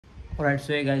Alright,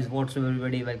 so hey guys, what's up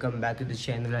everybody? Welcome back to the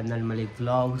channel and Malik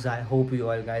Vlogs. I hope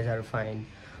you all guys are fine.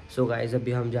 So guys,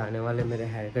 अभी हम जाने वाले मेरे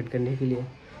hair cut करने के लिए.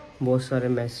 बहुत सारे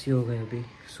मैसी हो गए अभी.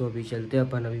 सो अभी चलते हैं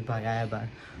अपन. अभी भाई आया बाहर.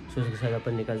 सो उसके साथ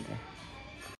अपन निकलते हैं.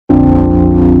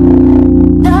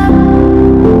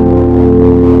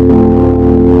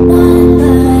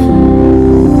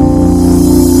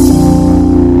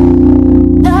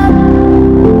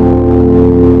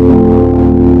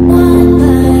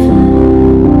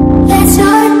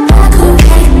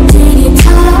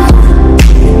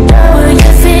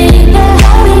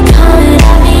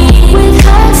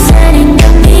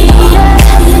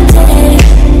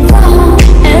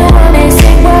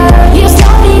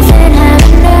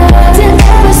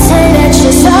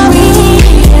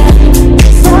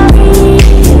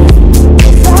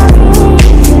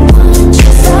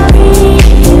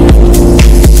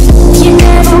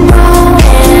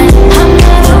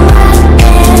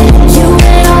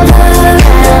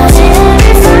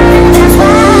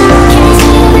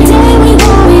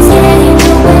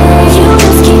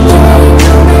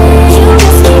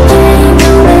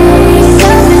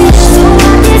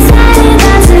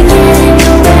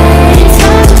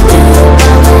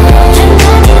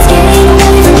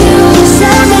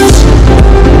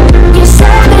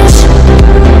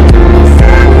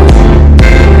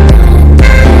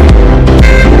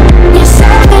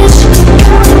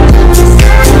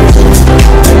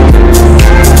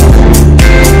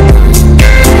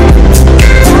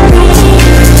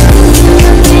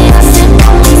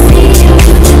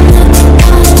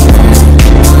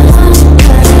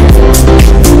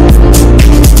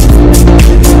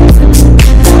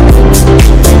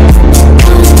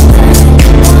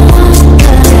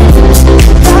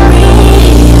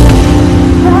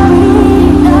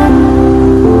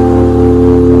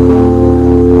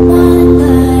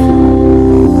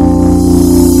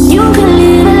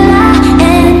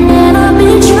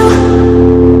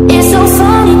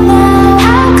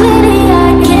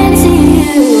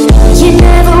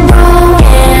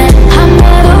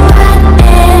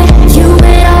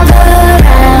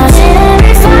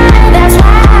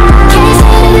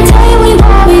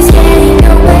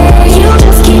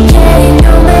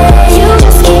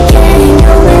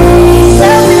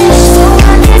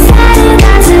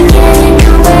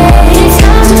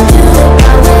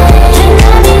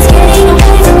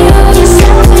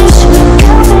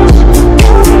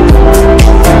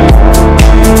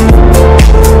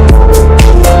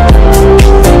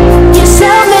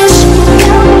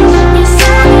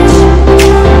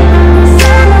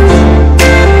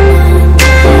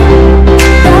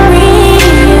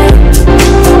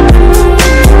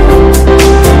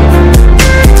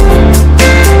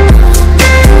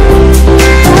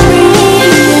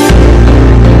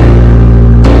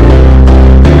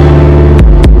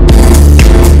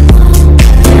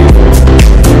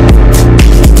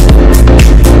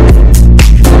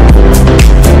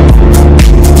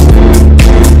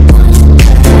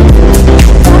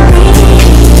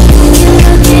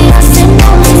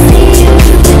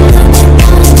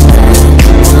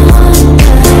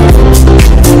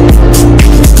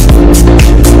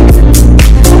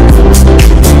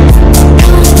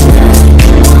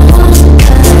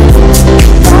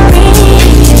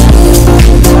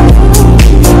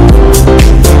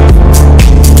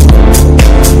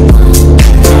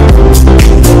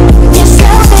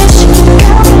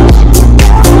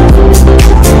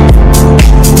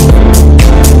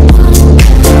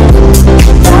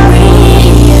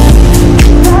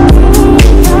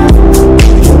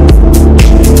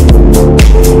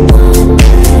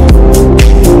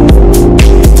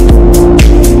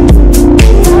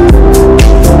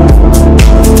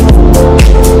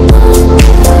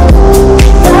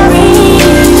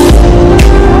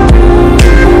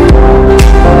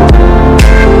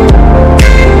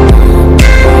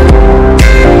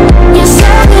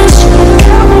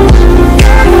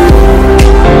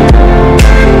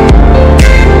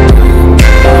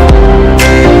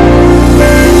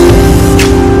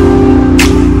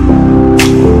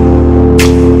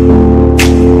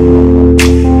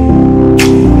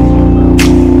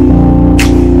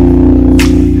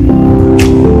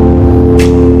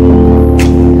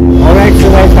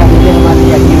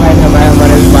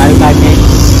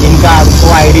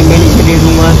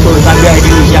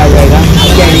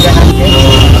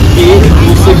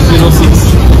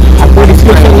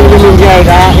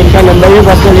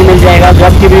 पर्सनली मिल जाएगा।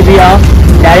 जब कभी भी आओ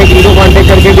डायरेक्ट इनको कांटेक्ट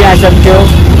करके भी आ सकते हो।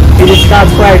 फिर इसका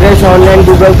आपको एड्रेस ऑनलाइन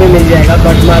गूगल पे मिल जाएगा।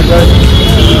 कट मार्कर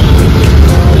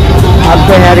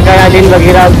आपको हेयर कटिंग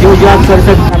वगैरह जो जो आप कर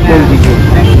सकते हैं बोल दीजिए।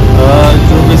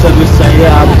 जो भी सर्विस चाहिए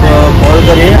आप कॉल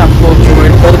करिए, आपको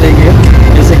प्रोवाइड कर देंगे।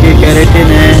 जैसे कि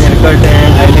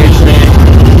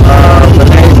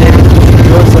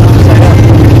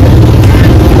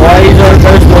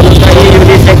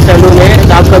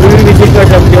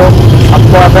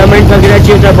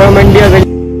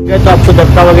तो आपको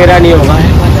धक्का वगैरह नहीं होगा,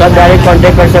 तो आप डायरेक्ट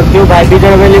कॉन्टैक्ट कर सकते हो। भाई भी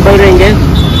इधर अवेलेबल रहेंगे,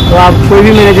 तो आप कोई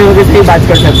भी मैनेजर के साथ बात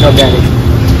कर सकते हो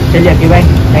डायरेक्ट। चलिए अकी भाई,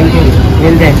 थैंक यू,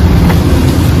 मिलते हैं।